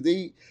mean? Because they,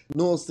 you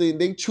know what I'm saying,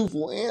 they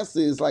truthful answer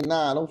is like,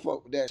 nah, don't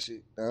fuck with that shit,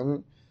 you know what I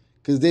mean?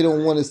 Because they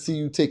don't want to see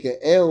you take an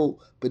L,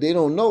 but they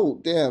don't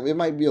know, damn, it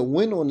might be a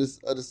win on this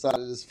other side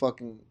of this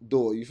fucking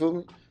door, you feel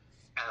me?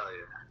 Hell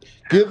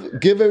yeah.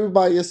 Give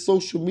everybody your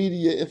social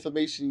media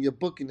information, your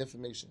booking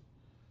information.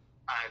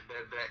 I bet.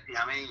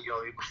 Yeah, I mean, you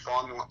can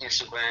follow me on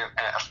Instagram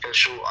at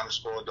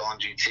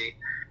official_DonGT.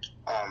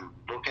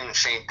 Booking the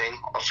same thing,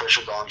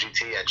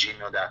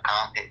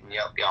 officialdonggt@gmail.com. Hit me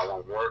up, y'all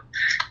want work.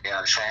 You know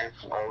what I'm saying?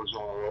 I'm always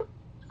want to work.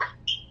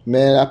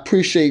 Man, I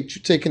appreciate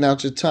you taking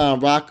out your time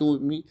rocking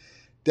with me.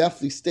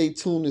 Definitely stay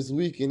tuned this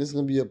weekend. It's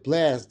going to be a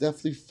blast.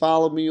 Definitely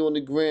follow me on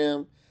the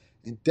gram,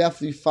 and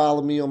definitely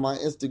follow me on my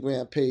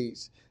Instagram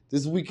page.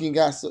 this weekend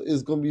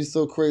is gonna be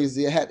so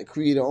crazy. I had to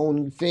create an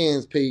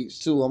OnlyFans page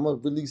too. I'm gonna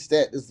release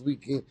that this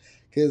weekend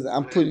because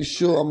I'm pretty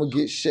sure I'm gonna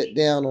get shut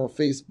down on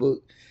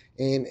Facebook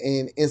and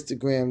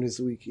Instagram this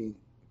weekend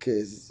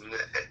because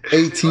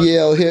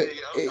ATL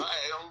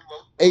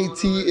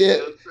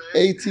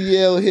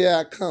here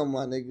I come,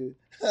 my nigga.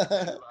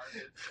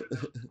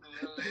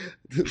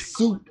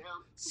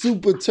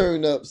 Super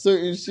turn up.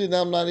 Certain shit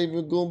I'm not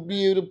even gonna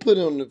be able to put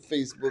on the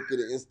Facebook or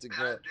the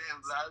Instagram.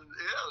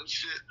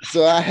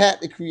 So I had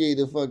to create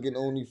a fucking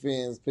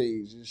OnlyFans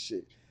page and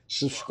shit.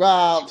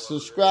 Subscribe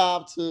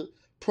to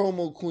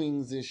promo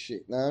queens and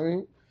shit. Know what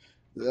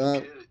I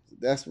mean?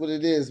 That's what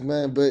it is,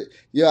 man. But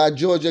yeah, I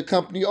enjoyed your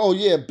company. Oh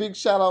yeah, big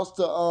shout outs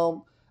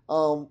to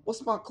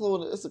what's my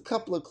clothing? It's a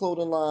couple of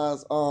clothing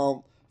lines.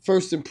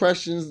 First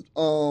Impressions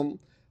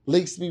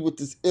laced me with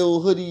this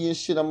ill hoodie and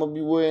shit I'm gonna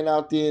be wearing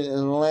out there in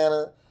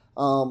Atlanta.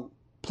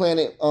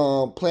 Planet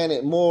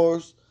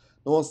Moores.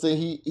 You know what I'm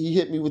saying? He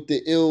hit me with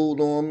the ill, you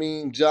know what I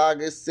mean,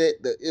 jogger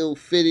set, the ill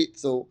fitted.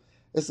 So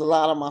it's a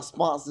lot of my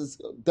sponsors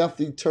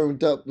definitely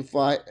turned up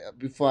before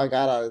I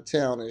got out of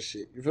town and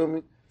shit. You feel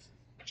me?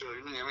 Give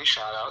me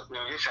shout out.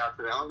 Shout out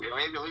to them.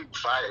 Maybe we can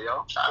fire,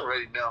 yo. I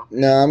already know.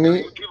 Nah, I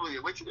mean, people,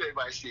 wait till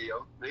everybody see,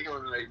 yo. They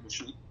gonna let me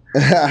see.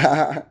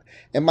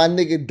 And my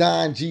nigga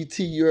Don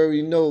GT, you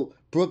already know.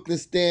 Brooklyn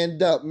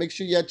Stand Up. Make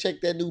sure y'all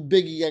check that new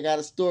Biggie. I got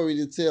a story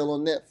to tell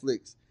on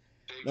Netflix.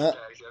 I'm gonna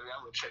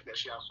check that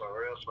shit out for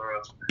real.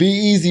 Be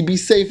easy. Be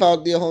safe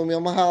out there, homie.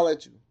 I'm gonna holler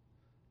at you.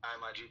 All right,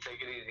 my G.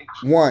 Take it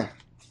easy. One.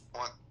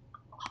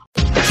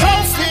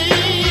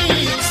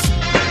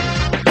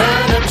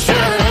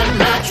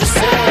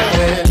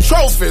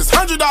 Trophies,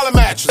 $100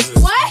 mattresses.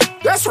 What?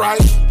 That's right,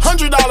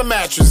 $100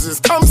 mattresses.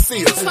 Come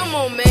see us. Come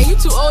on, man. You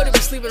too old to be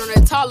sleeping on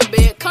that taller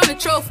bed. Come to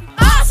Trophy.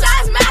 All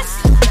size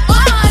mattresses,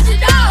 $100.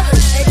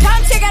 Hey,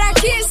 come check out our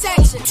kids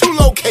section. 2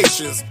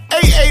 locations,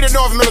 880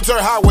 North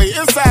Military Highway,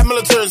 inside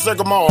Military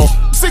Circle Mall,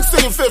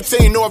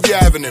 1615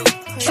 Northview Avenue.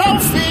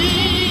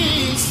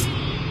 Trophies,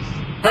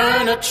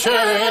 furniture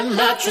and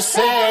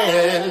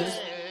mattresses.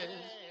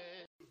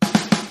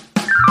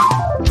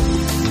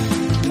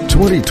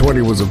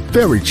 2020 was a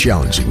very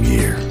challenging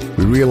year.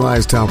 We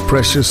realized how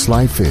precious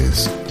life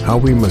is, how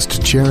we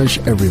must cherish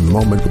every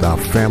moment with our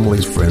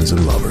families, friends,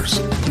 and lovers.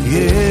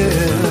 Yeah.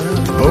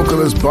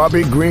 Vocalist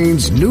Bobby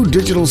Green's new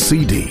digital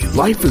CD,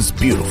 Life is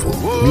Beautiful,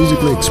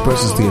 musically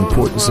expresses the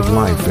importance of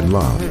life and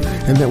love,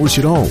 and that we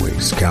should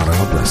always count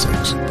our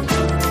blessings.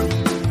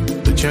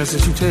 The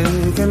chances you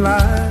take in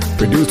life.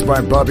 Produced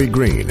by Bobby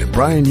Green and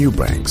Brian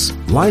Eubanks,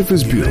 Life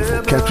is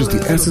Beautiful captures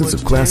the essence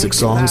of classic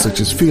songs such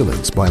as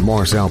Feelings by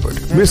Morris Albert,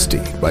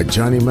 Misty by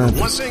Johnny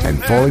Mathis, and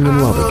Falling in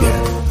Love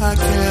Again. I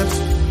can't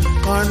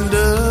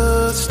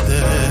understand.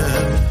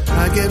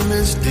 I get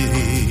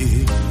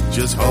misty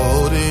just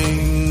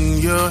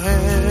holding your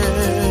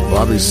hand.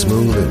 Bobby's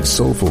smooth and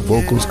soulful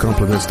vocals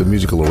complements the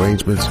musical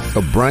arrangements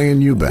of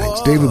Brian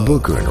Eubanks, David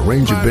Booker, and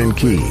arranger Ben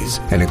Keys,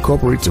 and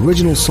incorporates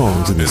original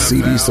songs in the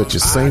CD such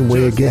as Same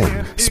Way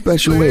Again,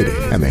 Special Lady,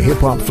 and the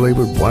hip-hop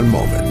flavored One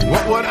Moment.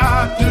 What would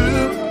I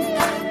do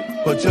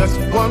for just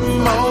one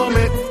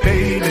moment,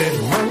 baby?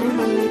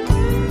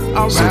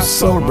 So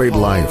celebrate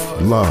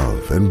life,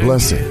 love, and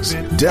blessings.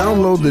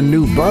 Download the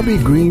new Bobby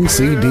Green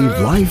CD,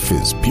 Life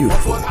is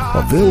Beautiful.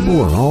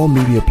 Available on all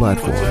media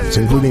platforms,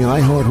 including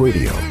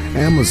iHeartRadio,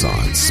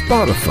 Amazon,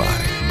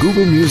 Spotify,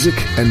 Google Music,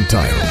 and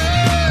Tidal.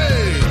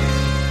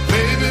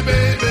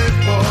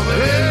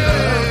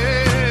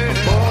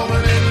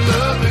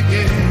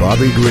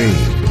 Bobby Green.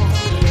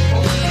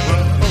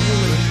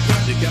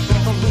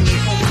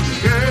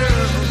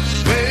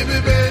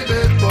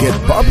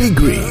 Get Bobby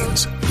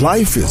Green's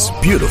Life is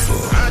Beautiful.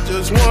 I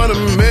just want to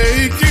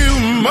make you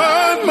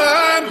mine,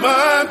 mine,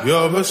 mine.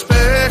 You're a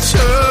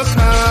special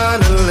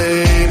kind of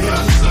lady.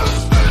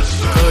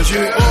 'Cause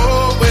you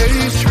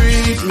always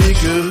treat me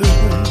good.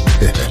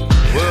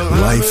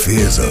 Life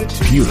is a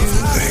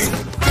beautiful thing.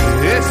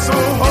 It's so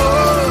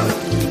hard.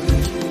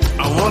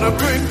 I want to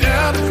break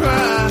down and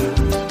cry,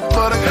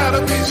 but I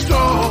gotta be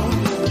strong.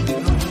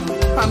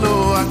 I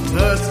know I can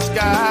touch the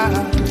sky,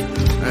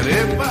 and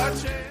if I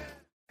change.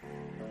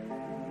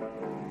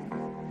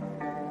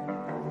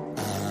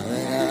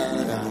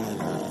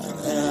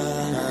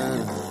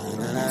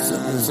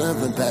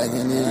 Surfing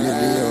packing need to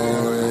be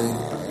alright.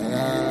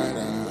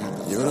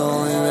 You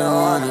don't even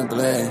wanna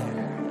play.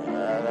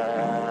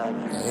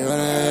 You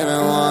don't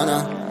even wanna.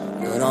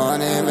 You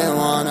don't even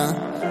wanna.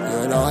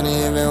 You don't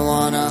even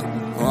wanna.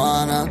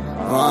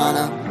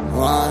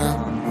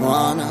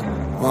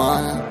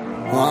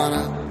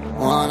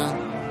 Wanna.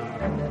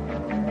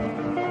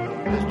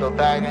 Pistol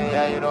packing,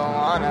 yeah, you don't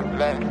wanna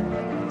play.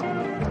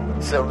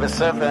 Silver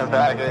surfing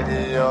packing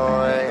need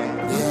alright.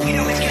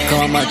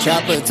 Call my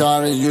chopper,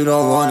 Tari, you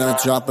don't wanna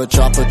chopper,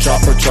 chopper,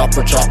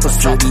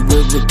 city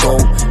with the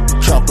cold.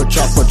 Chopper,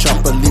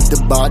 leave the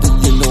body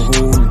in the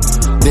hole.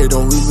 They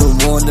don't even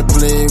wanna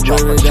play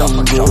where it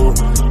don't go.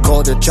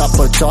 Call the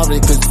chopper, Tari,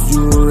 'cause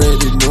you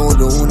already know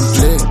don't wanna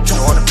play.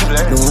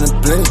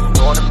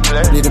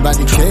 Need a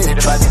body cake,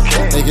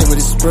 they give it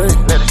a spray.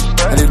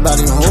 And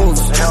everybody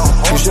holds,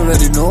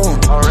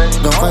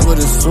 fight with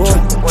a sword.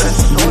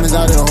 Demons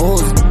out of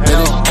holes.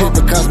 Let it peep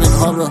a cosmic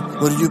horror.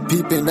 What are you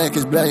peeping like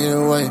it's black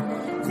and white?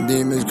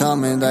 Demons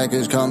coming like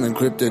it's coming,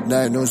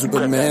 kryptonite. No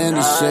Superman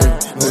to save,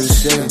 with a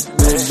shave,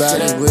 with his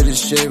body, with his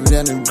shave,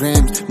 down in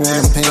grams, more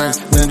than pains.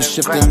 When the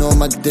shifting on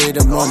my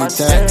data, money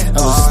tag.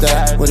 I was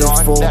stacked, what it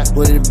fall,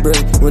 what it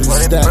break, what it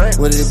stack,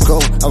 what it go.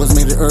 I was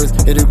made of earth,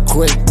 it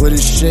quake, what it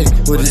shake,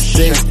 what it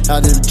shake.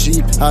 Out of the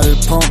Jeep, out of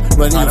the pump,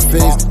 right in your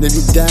face, live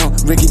you down.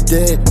 Ricky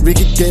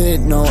dead,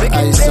 no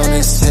ice on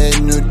his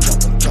head, no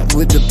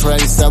with the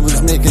price. I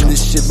was making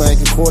this shit like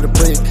a quarter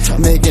plate,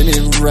 making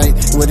it right.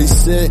 What he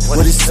said,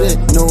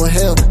 no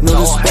hell, no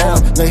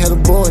response. Like had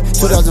a boy,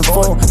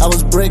 2004, I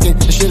was breaking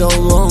the shit all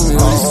along.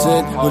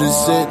 What he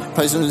said,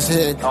 price on his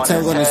head,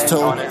 tank on his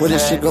toe. Where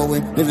this shit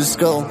going, live his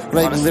skull,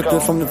 right ripped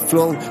it from the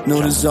flow.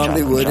 Know the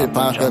zombie with it,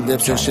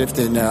 apocalypse and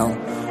shifted now.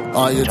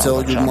 All you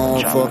told you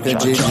motherfucker,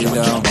 GG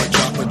down.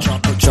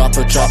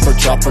 Chopper,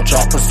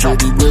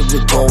 city where we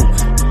go.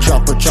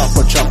 Chopper,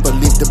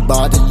 leave the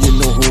body in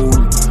the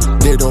hole.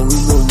 They don't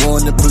even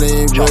wanna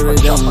play where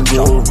it don't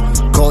go.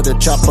 Call the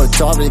chopper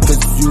Tory cause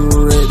you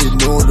already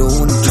know. Don't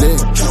wanna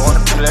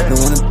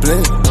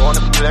play.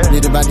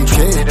 Need a body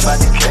K.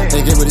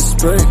 They give it a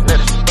spray.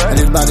 And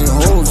everybody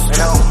holds.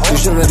 You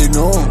should already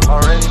know.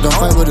 Don't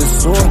fight with a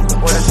sword.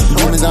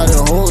 Demons out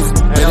of holes.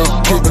 Let it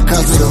keep it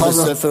cause of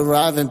horror. For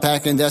arriving,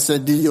 packing, that's a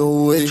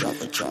DOA.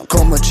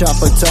 Call my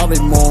chopper Tory,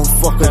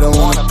 motherfucker, don't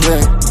wanna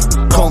play.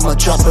 Call my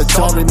chopper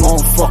Tory,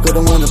 motherfucker,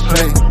 don't wanna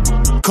play.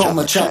 Call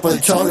my chopper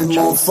Tory,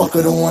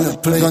 motherfucker, don't wanna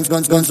play.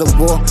 Guns of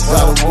war,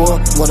 got a war.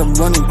 What I'm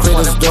running,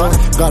 Kratos door.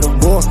 Got a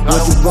war,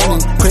 what you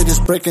running? Kratos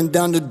breaking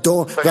down the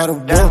door. Got a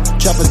war,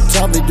 chopper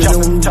Tory, they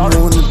don't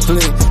even wanna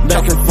play.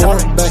 Back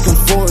and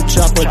forth,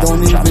 chopper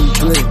don't even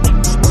play.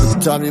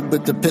 Tory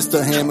with the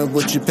pistol hammer,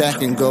 what you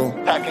pack and go.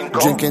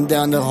 Drinking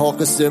down the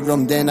Hawker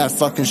serum, then I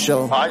fucking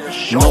show.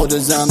 Know the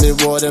zombie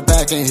water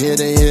packing, here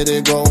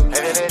they go.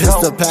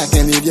 Pistol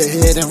packing, leave your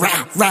head and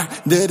rah,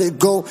 there they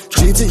go.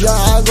 GTR,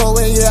 I go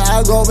in, yeah,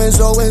 I go in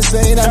so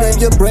insane. I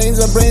leave your brains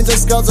and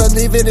skulls, I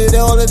leaving it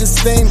all in the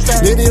same.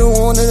 They didn't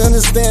wanna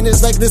understand,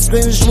 it's like the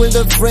finish with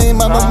the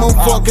frame. I'm a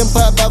motherfucking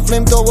pop, I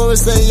flamethrower,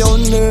 say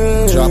your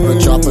name.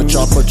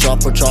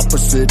 Chopper,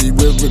 city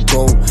where we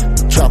go.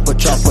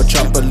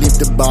 Chopper, leave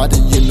the body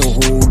in the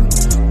hole.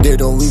 They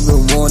don't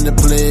even wanna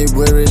play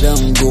where it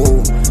don't go.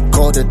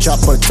 Call the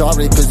chopper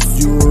Tory cause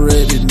you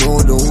already know.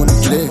 Don't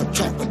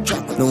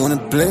wanna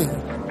play.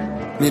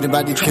 Need a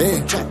body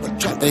K.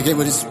 AK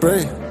with a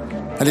spray.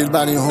 And his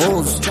body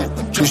holds.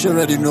 You should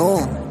already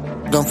know.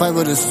 Don't fight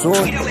with a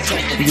sword.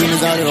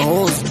 Demons out of the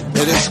holes.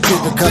 Let it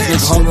keep the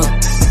cosmic horror.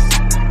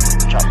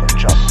 Chopper.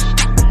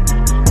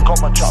 Call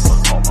my chopper.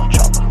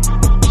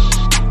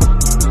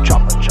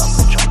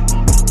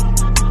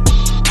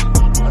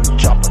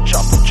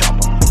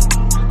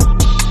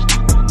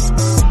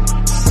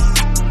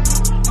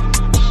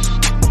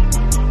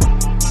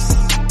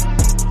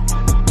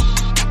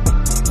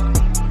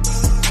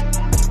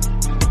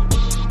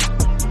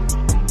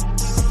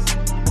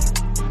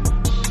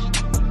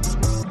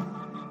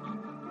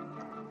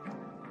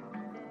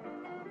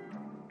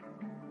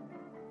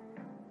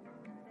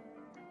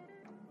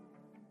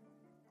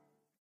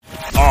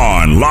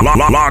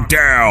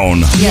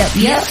 Lockdown.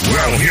 Yep.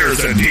 Well, here's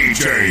a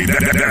DJ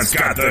that's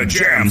got the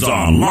jams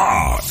on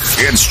lock.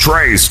 It's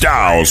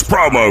Stylez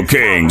Promo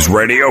Kings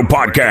Radio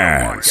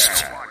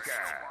Podcast.